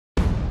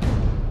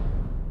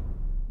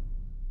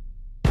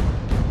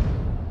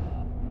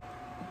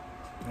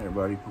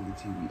everybody?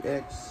 Pookie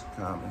TVX,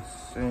 Common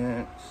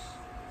Sense.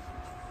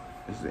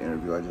 This is the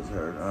interview I just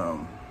heard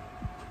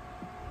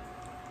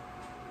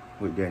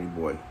with Danny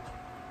Boy.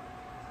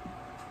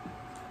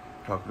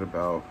 Talking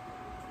about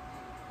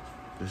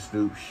the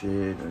Snoop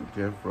shit and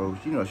Death Row.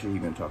 You know shit he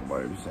been talking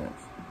about ever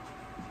since.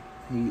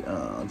 He,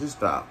 just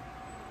stop,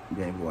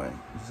 Danny Boy.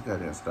 Just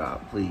goddamn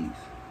stop, please.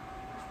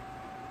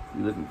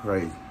 You looking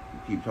crazy. You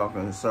keep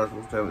talking in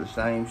circles, telling the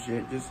same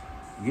shit. Just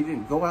get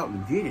it, go out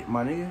and get it,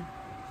 my nigga.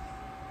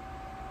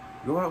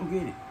 Go out and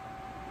get it.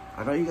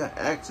 I know you got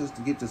access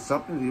to get to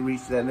something to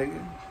reach that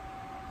nigga.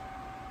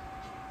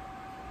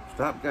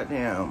 Stop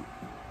goddamn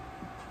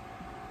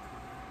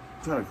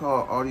trying to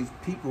call all these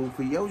people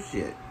for your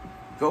shit.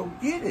 Go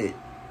get it.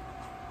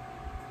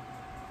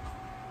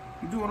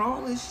 You're doing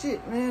all this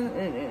shit, man,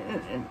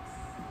 and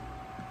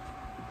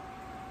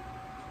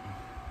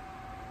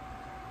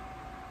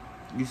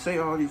you say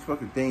all these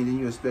fucking things and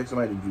you expect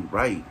somebody to do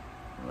right.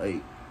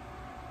 Like,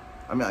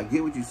 I mean, I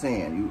get what you're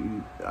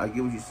saying. I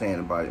get what you're saying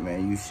about it,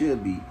 man. You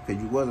should be,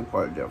 because you wasn't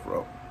part of Death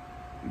Row.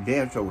 You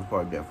damn sure was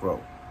part of Death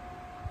Row.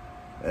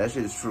 That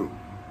shit is true.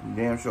 You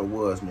damn sure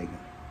was, nigga.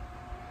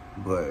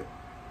 But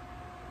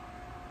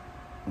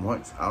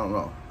once, I don't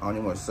know. I don't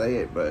even want to say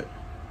it, but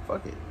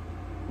fuck it.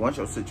 Once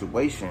your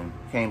situation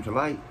came to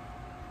light,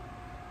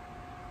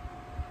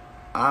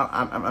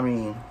 I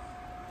mean,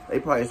 they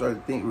probably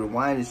started to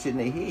rewinding shit in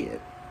their head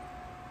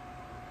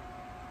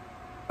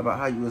about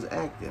how you was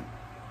acting.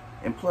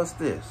 And plus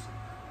this,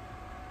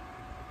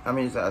 I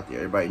mean, it's out there.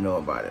 Everybody know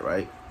about it,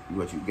 right?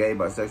 What you gay,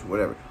 bisexual,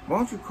 whatever. Why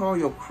don't you call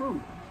your crew?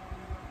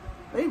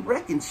 They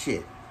wrecking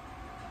shit.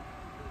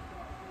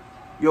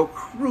 Your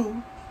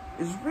crew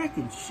is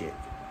wrecking shit.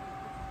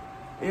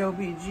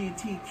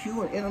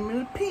 LBGTQ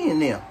and NMP in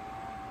them.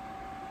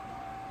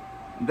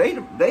 They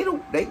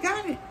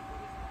got it.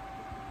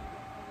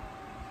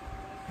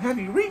 Have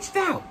you reached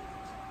out?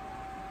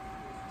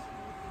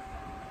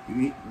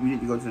 You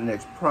need to go to the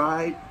next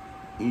Pride.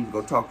 You need to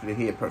go talk to the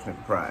head person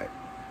at Pride.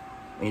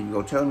 And you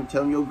go tell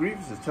them your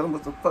grievances. Tell them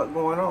what the fuck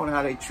going on and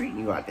how they treating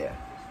you out there.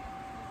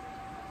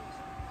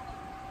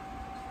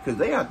 Cause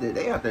they out there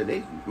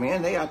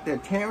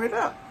tearing it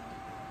up.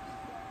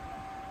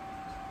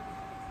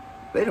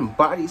 They done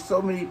bodied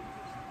so many,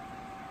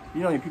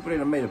 you know, the people they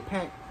done made a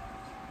pact.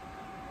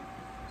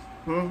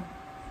 You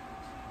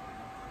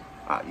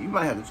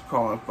might have to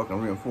call in fucking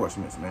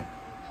reinforcements, man.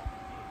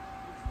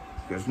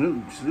 Cause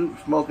Snoop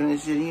smoking and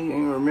shit, he ain't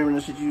even remembering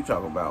the shit you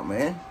talk about,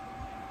 man.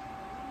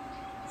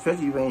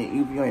 Especially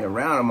if you ain't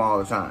around him all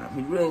the time.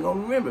 He really ain't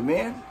gonna remember,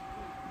 man.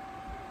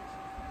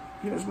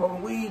 You been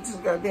smoking weed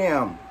since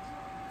goddamn.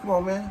 Come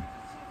on, man.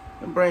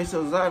 Them brain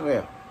cells out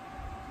there.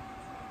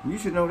 You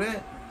should know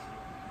that.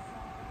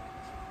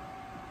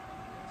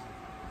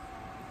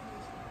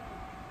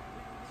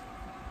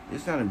 It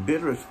sounded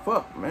bitter as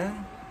fuck,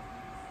 man.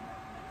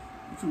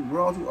 You too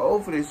grown, too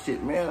old for this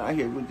shit, man. Out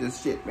here with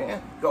this shit,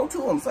 man. Go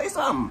to him, say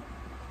something.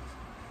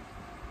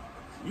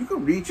 You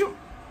can reach him.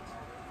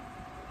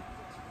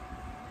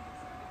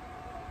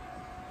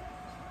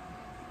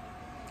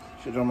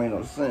 Shit don't make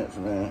no sense,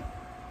 man.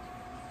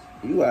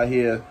 You out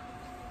here,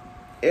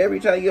 every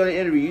time you go to an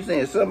interview, you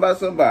saying something about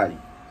somebody.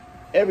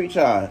 Every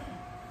time.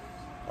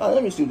 Oh,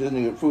 let me see what this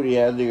nigga, fruity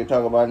ass nigga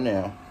talk about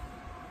now.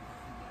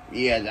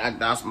 Yeah, I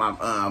lost my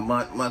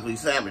monthly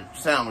salary.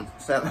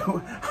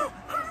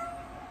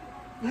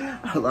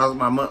 I lost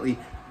my monthly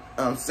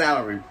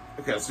salary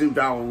because Snoop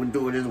Dogg was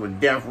doing this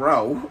with Death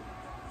Row.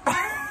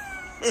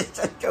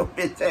 Shut your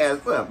bitch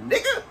ass up,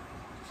 nigga.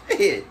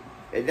 Shit.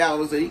 And now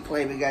all of a sudden he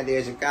claiming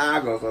goddamn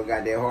Chicago so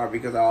goddamn hard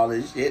because of all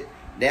this shit.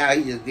 Now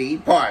he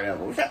part of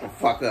them. Shut the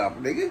fuck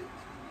up, nigga.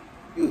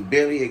 You was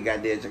barely in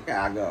goddamn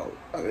Chicago.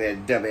 Fuck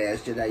that dumb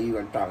ass shit that you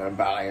were talking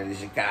about like the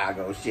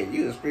Chicago shit.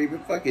 You was screaming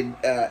fucking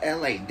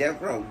LA Death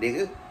Row,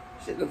 nigga.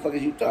 Shit the fuck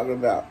is you talking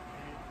about?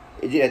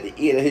 And then at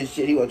the end of his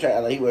shit, he was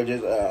trying like he was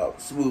just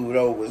smooth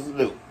over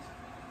Snoop.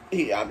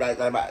 I'm not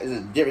talking about this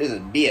is different, this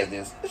is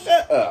business.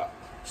 Shut up.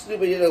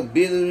 Snoop is no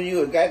business with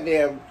you a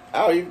goddamn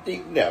I don't even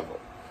think never.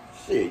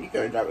 Shit, you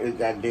can't talk about this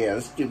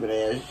goddamn stupid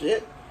ass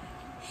shit.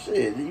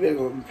 Shit, you better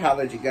go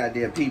holler at your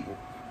goddamn people.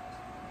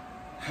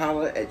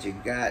 Holler at your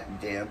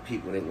goddamn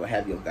people. They will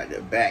have your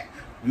goddamn back.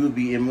 You'll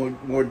be in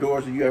more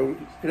doors than you ever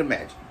could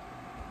imagine.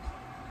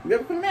 You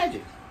ever could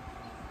imagine.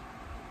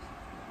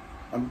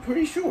 I'm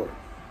pretty sure.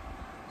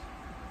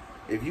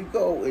 If you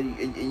go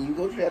and you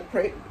go to that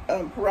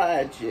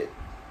Pride shit,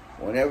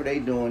 whenever they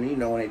doing, you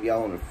know, when they be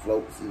all on the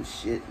floats and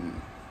shit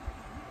and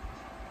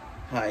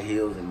high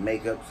heels and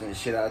makeups and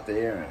shit out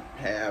there and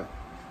have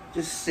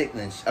just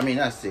sickening. I mean,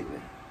 not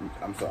sickening.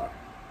 I'm sorry.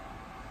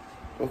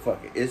 Go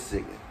fuck it. It's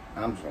sickening.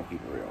 I'm just gonna keep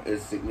it real.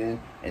 It's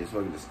sickening and it's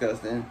fucking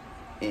disgusting.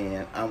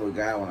 And I'm with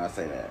God when I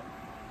say that.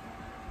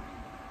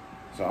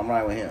 So I'm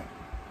right with him.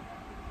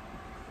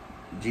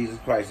 Jesus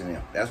Christ in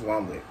him. That's what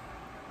I'm with.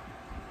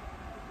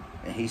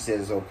 And he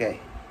said it's okay.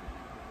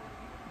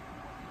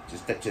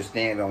 Just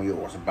stand on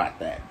yours about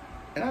that.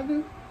 And I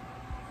do.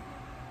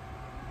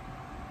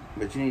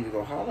 But you need to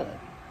go holler.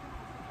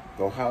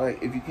 Go holler.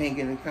 If you can't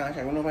get in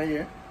contact with nobody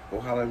here, go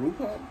holler at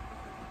RuPaul.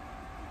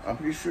 I'm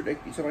pretty sure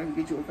somebody can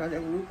get you in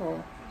contact with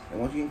RuPaul. And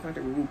once you get in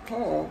contact with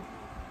RuPaul,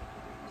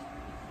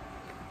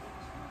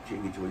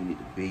 she'll get you where you need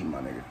to be, my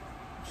nigga.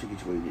 She'll get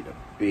you where you need to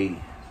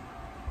be.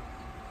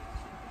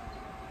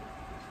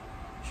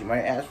 She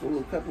might ask for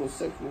a couple of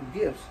sexual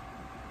gifts,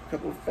 a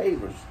couple of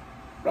favors.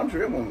 But I'm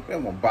sure it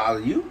won't bother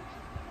you.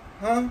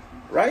 Huh?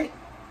 Right?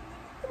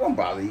 It won't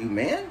bother you,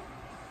 man.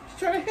 She's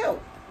trying to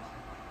help.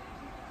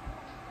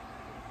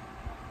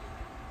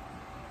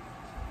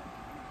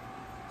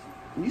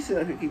 You sit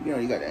up here,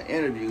 you got that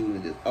interview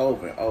and just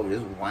over and over,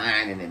 just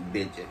whining and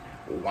bitching.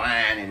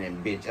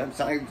 I'm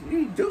sorry,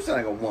 you do sound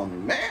like a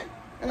woman, man.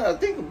 I gotta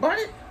think about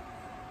it.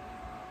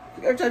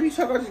 Every time you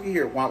talk, I just can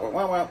hear wah, wah,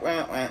 wah, wah,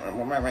 wah, wah.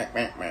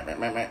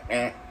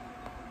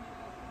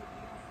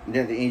 And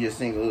then you just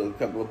sing a little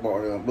couple of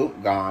bars and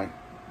boom, gone.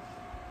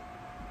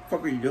 What the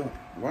fuck are you doing?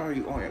 Why are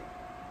you on it?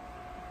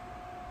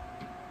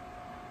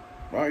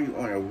 Why are you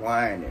on it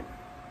whining?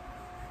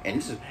 And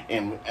this is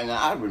and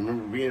I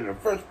remember being in the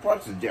first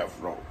parts of Death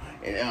Row,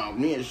 and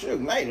me and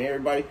Suge Knight and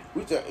everybody,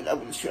 I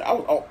was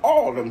on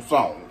all them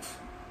songs.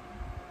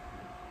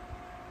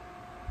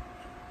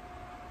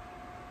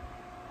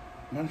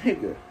 My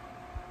nigga,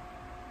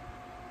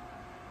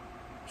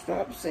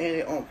 stop saying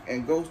it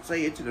and go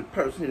say it to the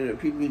person that the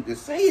people need to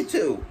say it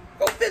to.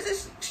 Go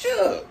visit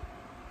Suge.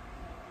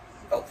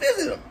 Go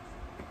visit him.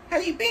 How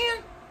you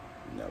been?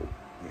 No,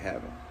 you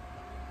haven't.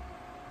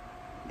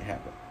 You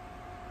haven't.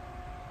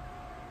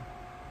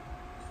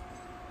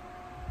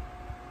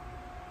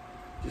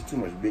 Just too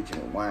much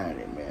bitching and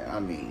whining, man. I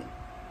mean,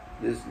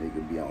 this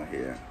nigga be on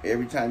here.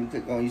 Every time you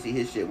click on, you see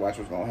his shit, watch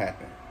what's gonna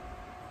happen.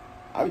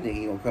 I would think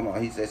he gonna come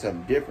on, he say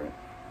something different.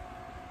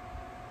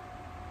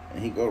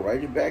 And he go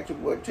right back to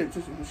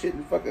some shit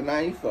in fucking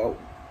 94.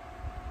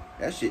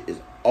 That shit is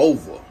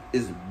over.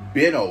 It's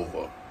been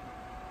over.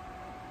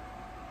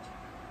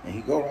 And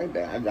he go right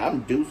back. I'm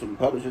due some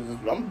publishers,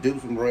 I'm due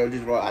some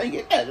royalties. I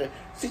didn't get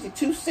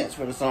 62 cents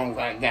for the songs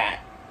I got.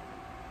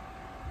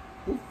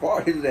 Who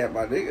far is that,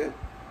 my nigga?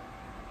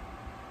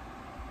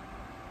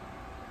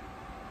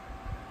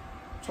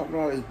 Talking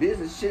all this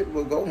business shit,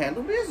 will go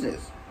handle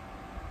business.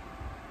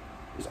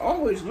 There's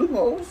always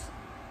loopholes.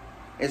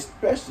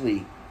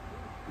 Especially,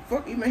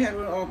 fuck, you may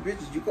handle all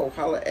business, you go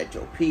holler at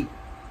your people.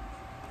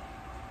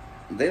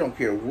 They don't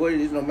care what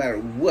it is, no matter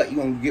what,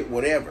 you're going to get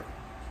whatever.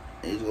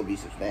 And it's going to be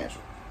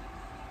substantial.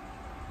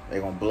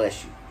 They're going to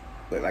bless you.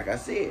 But like I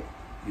said,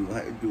 you're going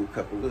to have to do a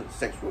couple of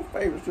sexual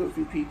favors to a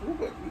few people,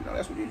 but you know,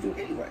 that's what you do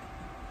anyway.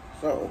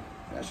 So,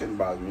 that shouldn't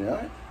bother me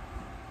none.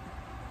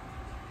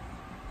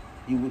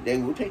 They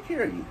will take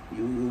care of you.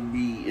 You will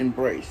be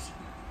embraced.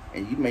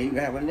 And you may even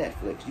have a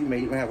Netflix. You may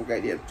even have a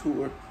goddamn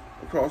tour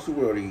across the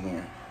world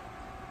again.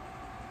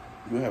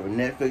 You'll have a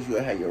Netflix.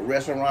 You'll have your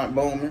restaurant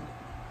booming.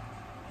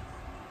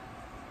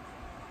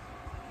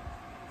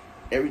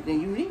 Everything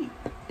you need.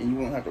 And you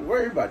won't have to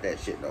worry about that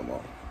shit no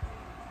more.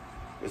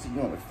 But see,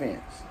 you're on the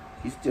fence.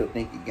 You still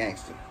think you're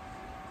gangster.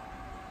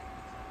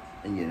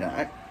 And you're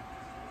not.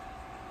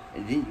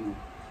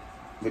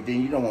 But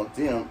then you don't want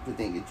them to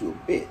think that you're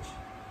a bitch.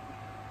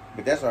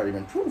 But that's already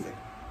been proven.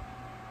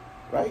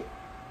 Right?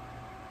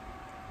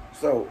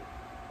 So,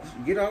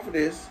 get off of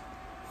this.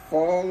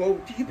 Fall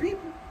over to your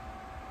people.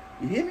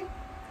 You hear me?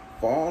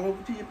 Fall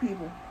over to your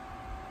people.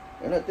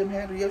 And let them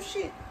handle your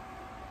shit.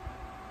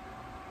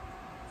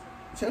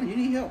 Tell them you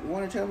need help.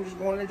 Want to tell them just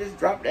go in and just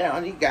drop down. I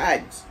need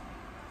guidance.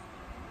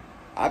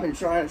 I've been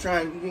trying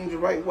to do things the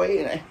right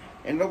way,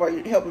 and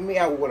nobody helping me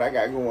out with what I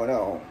got going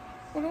on.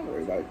 Well, don't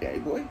worry about it, daddy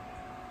boy.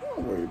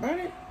 Don't worry about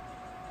it.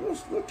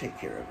 We'll take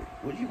care of it.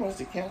 Would you want us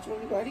to cancel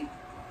anybody?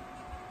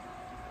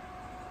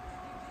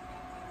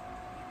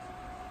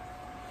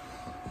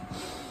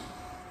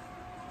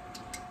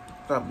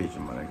 Stop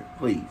bitching, my nigga.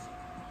 Please.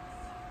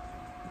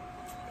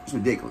 It's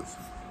ridiculous.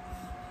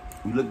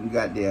 You looking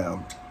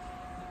goddamn,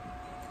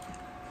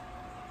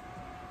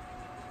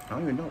 I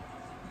don't even know,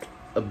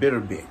 a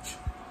bitter bitch.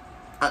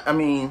 I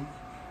mean,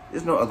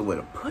 there's no other way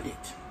to put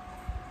it.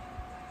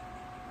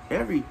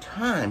 Every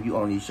time you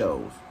on these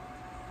shows,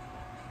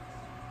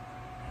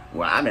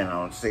 well, I've been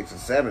on 6 or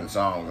 7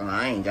 songs, and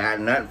I ain't got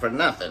nothing for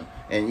nothing.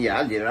 And yeah,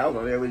 I did it. I was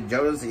on there with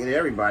Jodeci and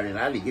everybody, and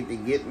I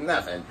didn't get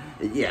nothing.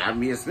 And yeah,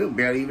 me and Snoop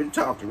barely even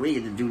talked. We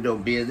get to do no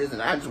business,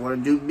 and I just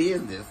want to do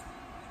business.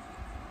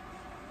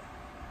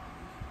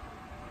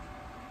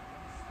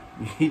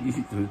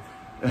 You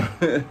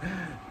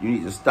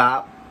need to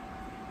stop.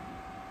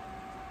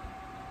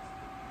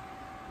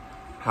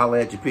 Holler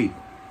at your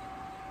people.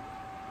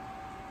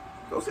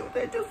 Go see what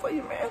they do for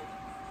you, man.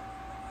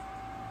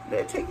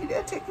 They'll take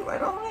you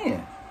right on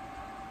in.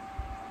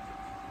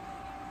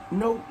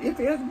 No ifs,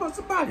 ands, buts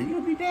about it.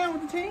 You'll be down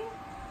with the team.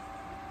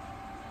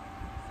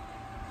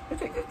 They'll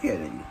take good care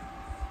of you.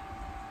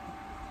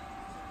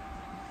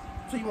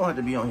 So you won't have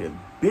to be on here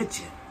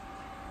bitching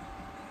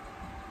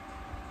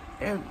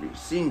every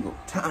single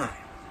time.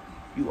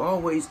 You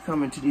always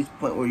coming to this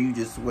point where you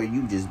just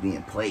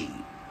being played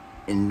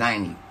in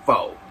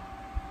 94.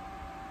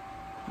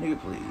 Nigga,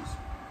 please.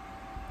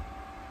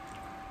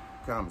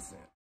 Common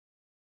sense.